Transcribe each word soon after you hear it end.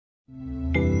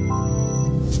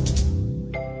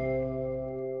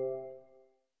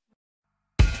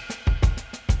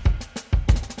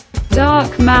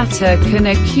Dark matter can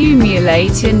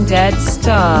accumulate in dead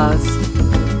stars.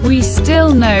 We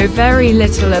still know very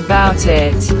little about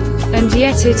it, and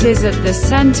yet it is at the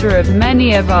center of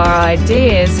many of our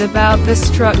ideas about the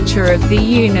structure of the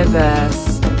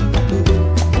universe.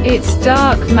 It's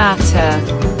dark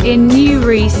matter. In new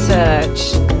research,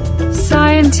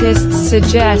 scientists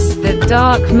suggest that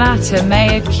dark matter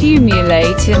may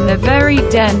accumulate in the very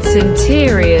dense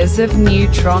interiors of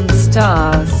neutron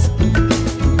stars.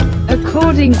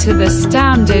 According to the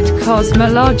standard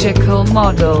cosmological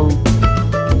model,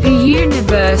 the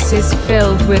universe is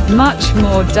filled with much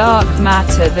more dark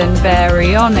matter than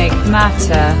baryonic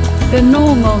matter, the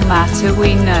normal matter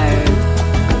we know.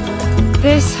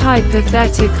 This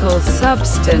hypothetical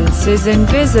substance is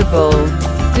invisible,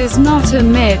 does not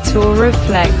emit or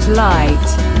reflect light,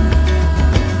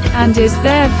 and is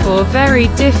therefore very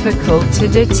difficult to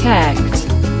detect.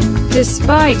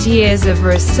 Despite years of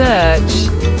research,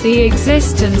 the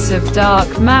existence of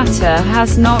dark matter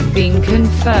has not been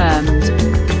confirmed.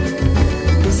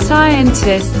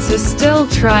 Scientists are still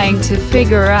trying to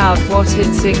figure out what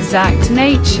its exact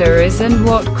nature is and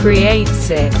what creates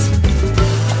it.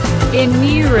 In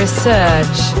new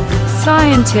research,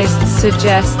 scientists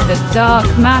suggest that dark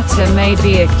matter may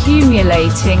be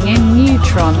accumulating in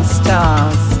neutron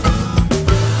stars.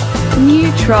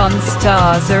 Neutron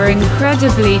stars are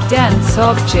incredibly dense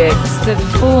objects that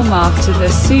form after the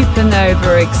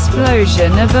supernova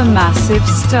explosion of a massive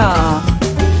star.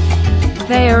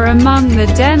 They are among the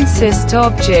densest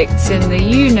objects in the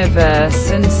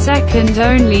universe and second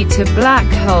only to black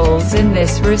holes in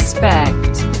this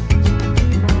respect.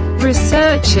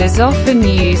 Researchers often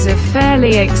use a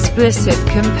fairly explicit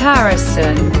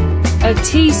comparison. A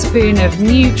teaspoon of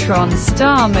neutron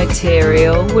star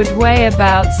material would weigh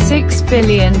about 6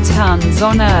 billion tons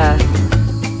on Earth.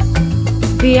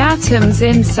 The atoms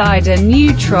inside a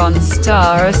neutron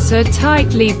star are so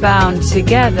tightly bound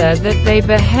together that they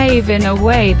behave in a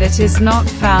way that is not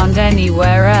found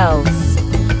anywhere else.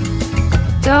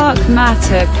 Dark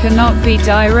matter cannot be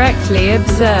directly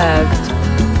observed.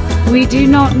 We do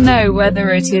not know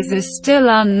whether it is a still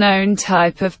unknown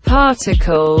type of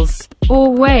particles,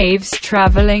 or waves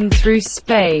traveling through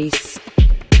space.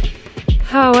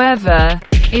 However,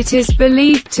 it is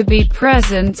believed to be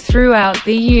present throughout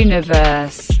the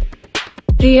universe.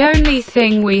 The only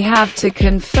thing we have to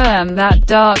confirm that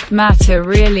dark matter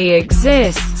really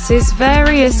exists is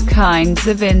various kinds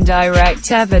of indirect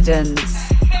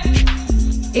evidence.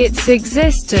 Its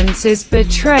existence is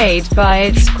betrayed by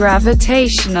its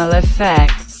gravitational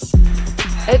effects.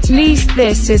 At least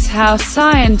this is how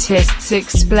scientists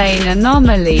explain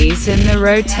anomalies in the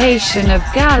rotation of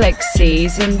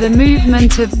galaxies and the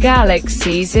movement of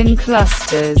galaxies in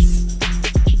clusters.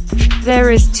 There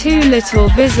is too little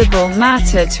visible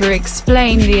matter to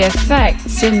explain the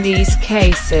effects in these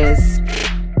cases.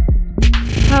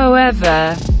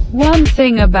 However, one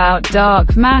thing about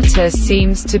dark matter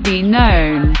seems to be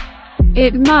known.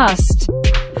 It must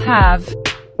have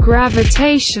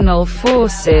gravitational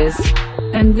forces,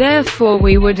 and therefore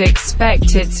we would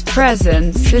expect its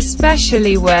presence,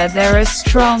 especially where there are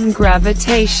strong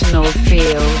gravitational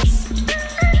fields.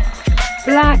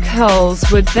 Black holes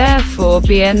would therefore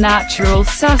be a natural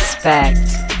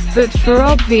suspect, but for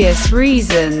obvious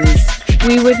reasons,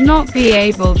 we would not be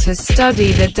able to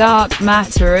study the dark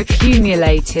matter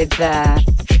accumulated there.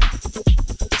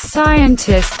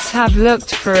 Scientists have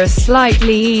looked for a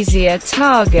slightly easier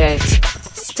target,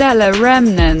 stellar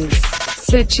remnants,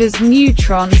 such as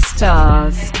neutron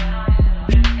stars.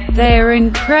 They are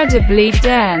incredibly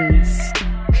dense.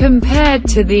 Compared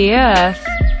to the Earth,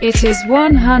 it is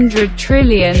 100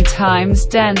 trillion times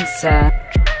denser.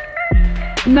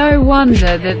 No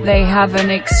wonder that they have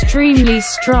an extremely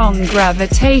strong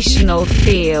gravitational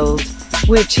field,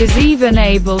 which is even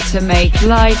able to make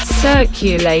light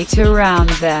circulate around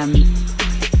them.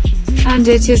 And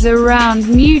it is around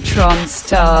neutron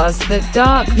stars that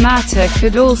dark matter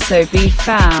could also be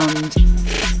found,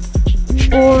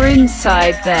 or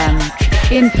inside them.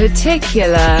 In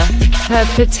particular, her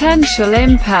potential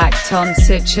impact on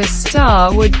such a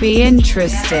star would be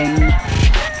interesting.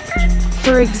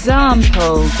 For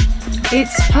example,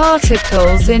 its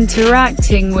particles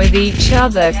interacting with each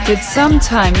other could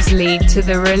sometimes lead to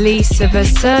the release of a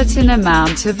certain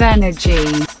amount of energy.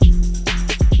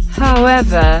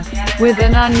 However, with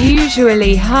an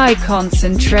unusually high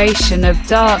concentration of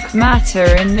dark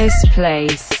matter in this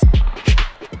place,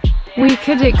 we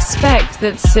could expect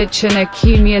that such an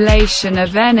accumulation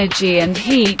of energy and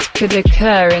heat could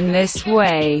occur in this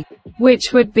way.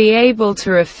 which would be able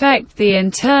to affect the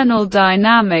internal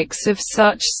dynamics of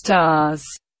such stars.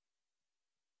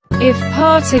 If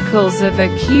particles of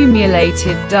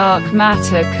accumulated dark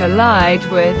matter collide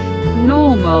with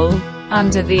normal,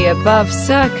 under the above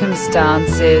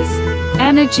circumstances,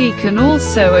 energy can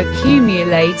also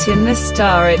accumulate in the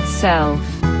star itself.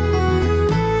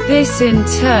 This in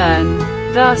turn,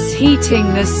 thus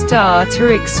heating the star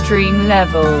to extreme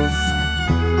levels,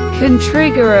 can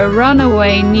trigger a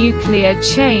runaway nuclear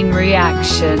chain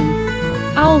reaction.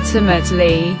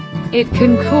 Ultimately, it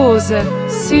can cause a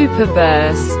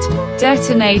superburst,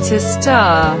 detonate a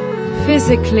star,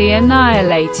 physically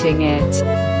annihilating it.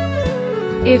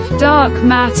 If dark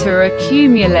matter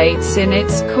accumulates in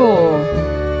its core,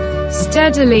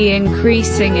 steadily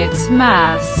increasing its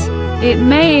mass, it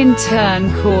may in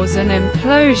turn cause an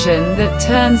implosion that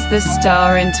turns the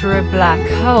star into a black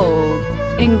hole,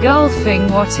 engulfing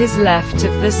what is left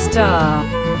of the star.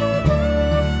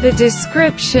 The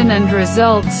description and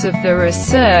results of the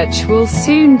research will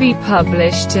soon be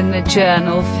published in the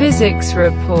journal Physics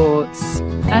Reports,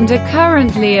 and are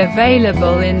currently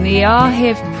available in the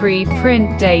Archive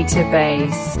preprint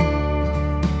database.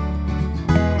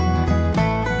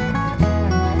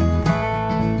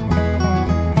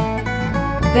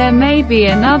 There may be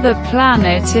another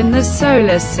planet in the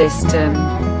Solar System.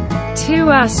 Two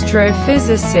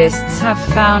astrophysicists have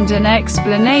found an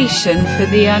explanation for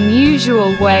the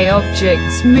unusual way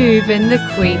objects move in the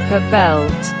Kuiper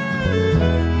belt.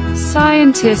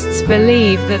 Scientists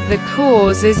believe that the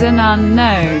cause is an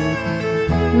unknown,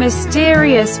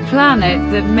 mysterious planet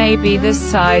that may be the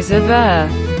size of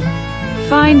Earth.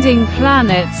 Finding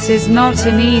planets is not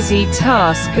an easy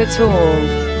task at all.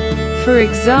 For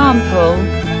example,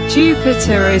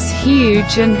 Jupiter is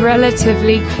huge and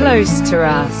relatively close to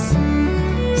us,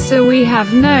 so we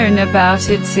have known about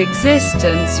its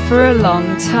existence for a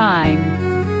long time.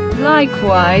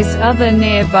 Likewise, other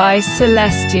nearby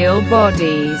celestial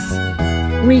bodies.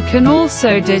 We can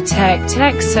also detect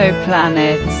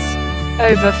exoplanets.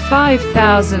 Over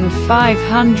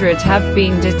 5,500 have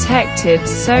been detected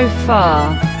so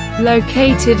far,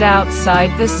 located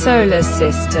outside the solar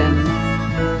system.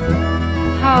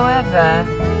 However,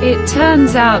 it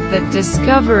turns out that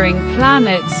discovering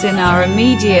planets in our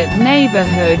immediate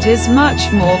neighborhood is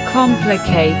much more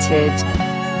complicated.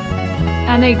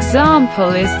 An example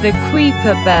is the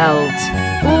Kuiper belt,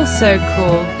 also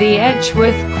called the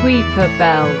Edgeworth-Kuiper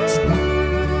belt.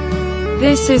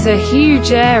 This is a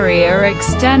huge area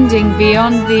extending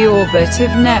beyond the orbit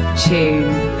of Neptune.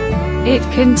 It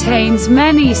contains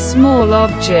many small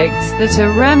objects that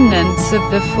are remnants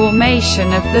of the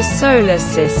formation of the Solar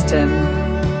System.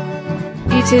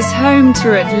 It is home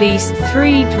to at least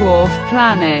 3 dwarf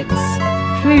planets: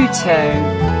 Pluto,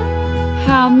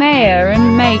 Haumea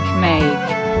and Makemake.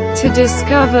 To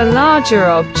discover larger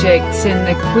objects in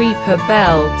the Kuiper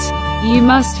belt, you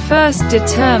must first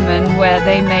determine where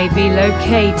they may be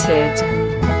located.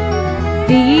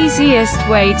 The easiest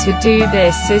way to do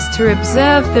this is to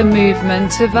observe the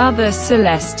movement of other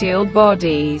celestial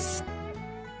bodies.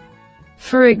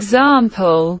 For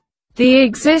example, the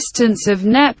existence of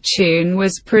Neptune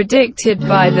was predicted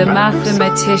by the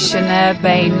mathematician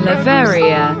Urbain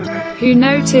Leverrier, who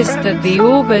noticed that the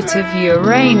orbit of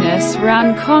Uranus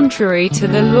ran contrary to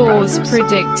the laws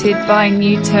predicted by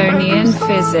Newtonian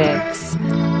physics.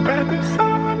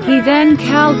 He then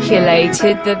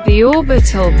calculated that the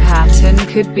orbital pattern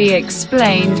could be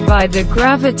explained by the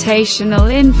gravitational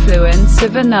influence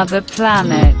of another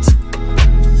planet.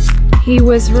 He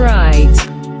was right.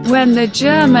 When the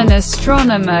German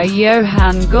astronomer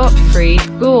Johann Gottfried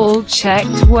Galle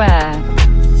checked where,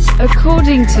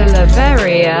 according to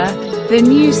Leverrier, the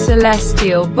new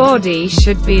celestial body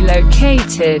should be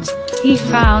located, he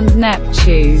found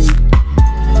Neptune.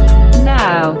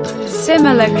 Now,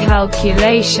 similar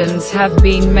calculations have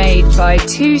been made by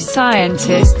 2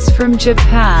 scientists from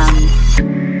Japan.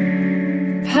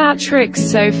 Patrick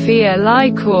Sophia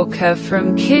Lykorka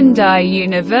from Kindai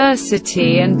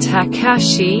University and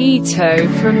Takashi Ito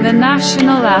from the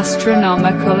National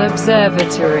Astronomical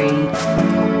Observatory.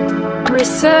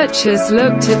 Researchers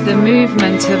looked at the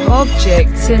movement of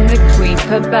objects in the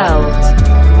Kuiper belt.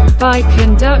 By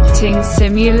conducting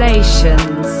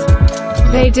simulations,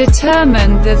 they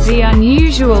determined that the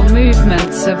unusual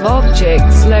movements of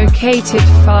objects located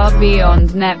far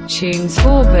beyond Neptune's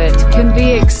orbit can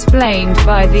be explained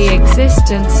by the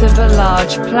existence of a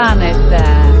large planet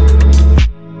there.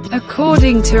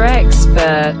 According to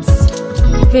experts,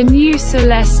 the new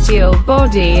celestial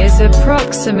body is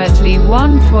approximately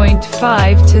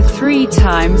 1.5 to 3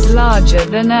 times larger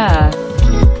than Earth.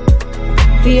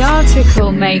 The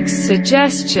article makes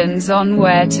suggestions on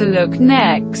where to look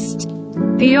next.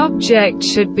 The object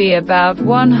should be about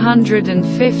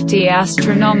 150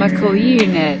 astronomical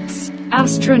units.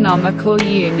 Astronomical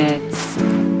units.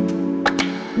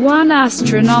 1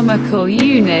 astronomical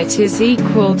unit is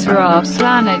equal to our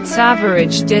planet's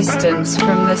average distance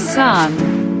from the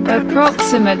Sun,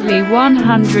 approximately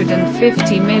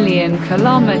 150 million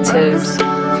kilometers,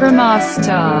 from our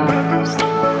star.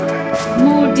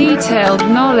 More detailed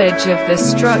knowledge of the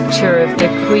structure of the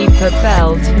Kuiper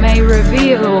belt may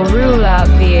reveal or rule out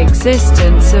the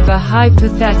existence of a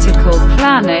hypothetical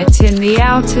planet in the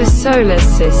outer solar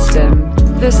system,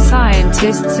 the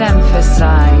scientists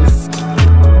emphasize.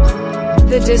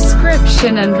 The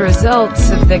description and results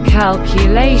of the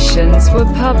calculations were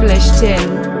published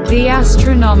in the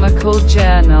Astronomical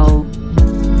Journal.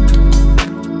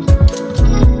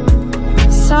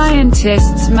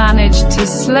 Scientists managed to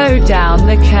slow down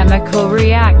the chemical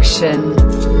reaction.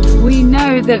 We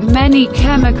know that many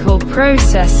chemical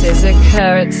processes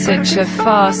occur at such a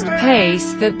fast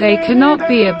pace that they cannot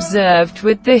be observed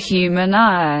with the human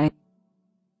eye.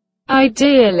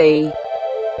 Ideally,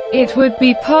 it would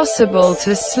be possible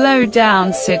to slow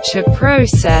down such a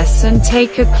process and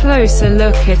take a closer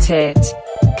look at it.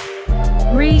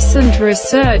 Recent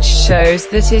research shows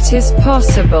that it is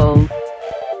possible.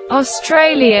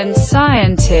 Australian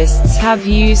scientists have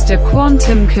used a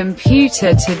quantum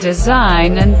computer to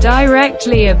design and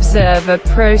directly observe a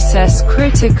process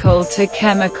critical to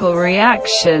chemical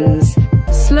reactions,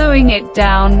 slowing it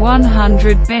down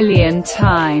 100 billion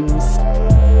times.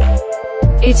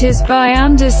 It is by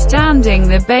understanding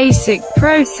the basic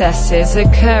processes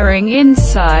occurring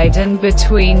inside and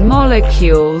between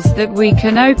molecules that we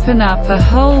can open up a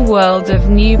whole world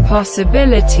of new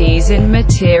possibilities in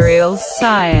materials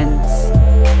science.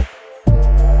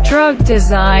 Drug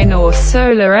design or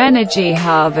solar energy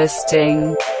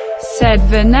harvesting, said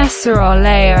Vanessa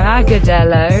Olea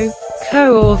Agadello,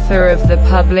 co-author of the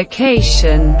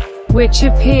publication, which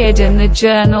appeared in the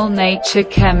journal Nature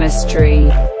Chemistry.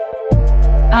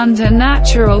 Under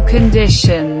natural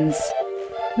conditions,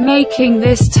 making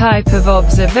this type of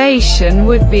observation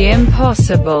would be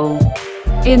impossible.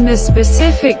 In the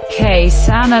specific case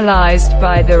analyzed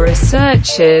by the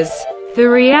researchers, the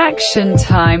reaction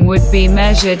time would be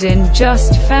measured in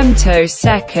just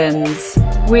femtoseconds,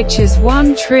 which is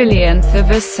 1/1,000,000th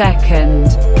of a second.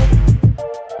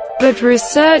 But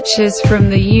researchers from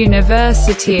the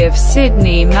University of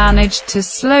Sydney managed to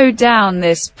slow down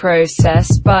this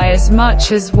process by as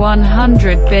much as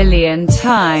 100 billion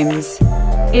times.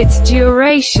 Its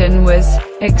duration was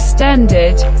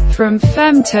extended from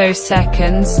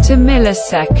femtoseconds to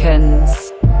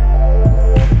milliseconds.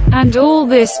 And all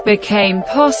this became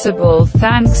possible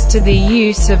thanks to the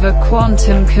use of a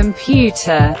quantum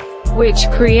computer, which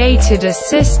created a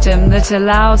system that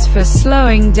allows for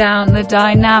slowing down the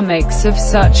dynamics of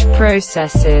such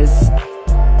processes.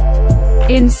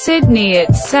 In Sydney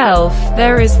itself,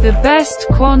 there is the best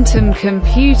quantum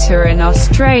computer in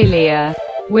Australia,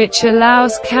 which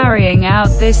allows carrying out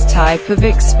this type of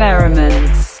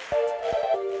experiments.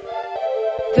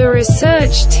 The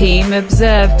research team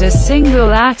observed a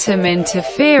single atom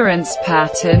interference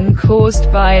pattern caused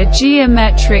by a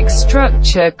geometric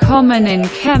structure common in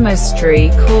chemistry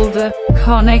called a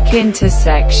conic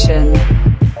intersection.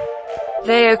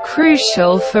 They are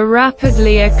crucial for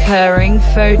rapidly occurring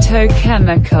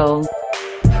photochemical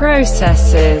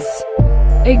processes.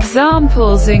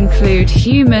 Examples include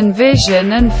human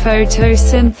vision and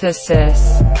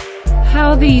photosynthesis.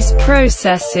 How these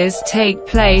processes take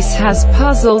place has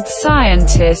puzzled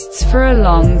scientists for a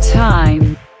long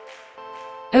time.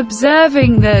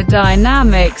 Observing their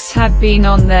dynamics had been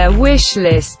on their wish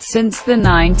list since the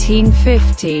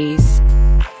 1950s.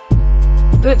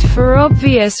 But for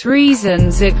obvious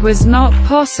reasons it was not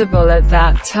possible at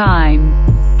that time.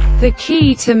 The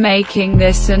key to making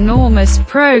this enormous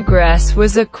progress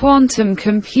was a quantum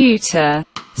computer,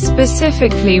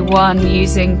 specifically one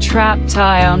using trapped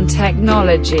ion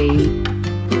technology.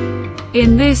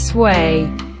 In this way,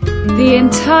 the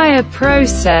entire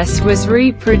process was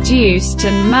reproduced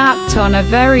and mapped on a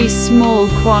very small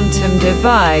quantum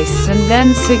device and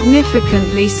then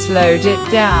significantly slowed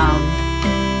it down.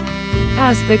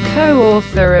 As the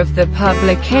co-author of the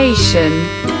publication,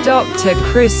 Dr.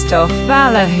 Christoph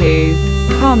Vallahu,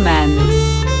 comments,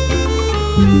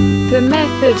 "The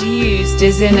method used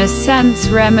is in a sense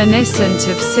reminiscent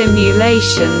of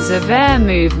simulations of air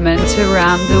movement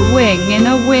around the wing in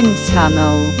a wind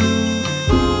tunnel.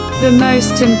 The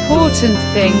most important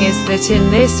thing is that in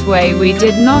this way we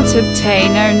did not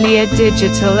obtain only a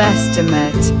digital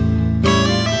estimate,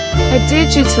 a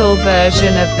digital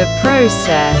version of the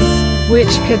process, which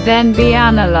could then be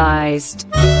analyzed.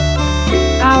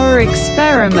 Our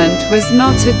experiment was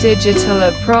not a digital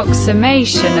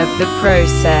approximation of the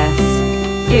process.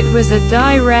 It was a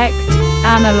direct,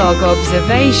 analog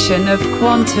observation of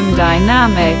quantum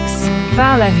dynamics,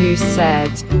 Vallejo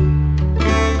said.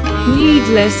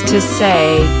 Needless to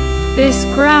say, this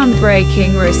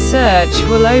groundbreaking research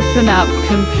will open up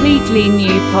completely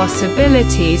new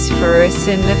possibilities for us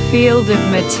in the field of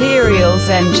materials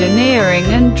engineering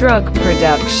and drug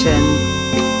production.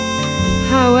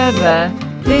 However,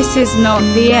 this is not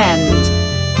the end.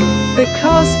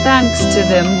 Because thanks to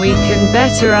them we can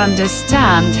better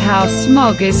understand how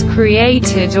smog is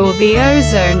created or the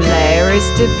ozone layer is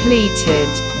depleted.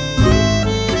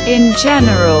 In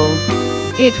general,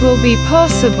 it will be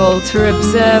possible to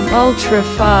observe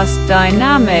ultra-fast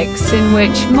dynamics in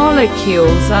which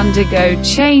molecules undergo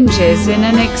changes in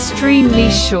an extremely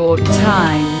short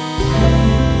time.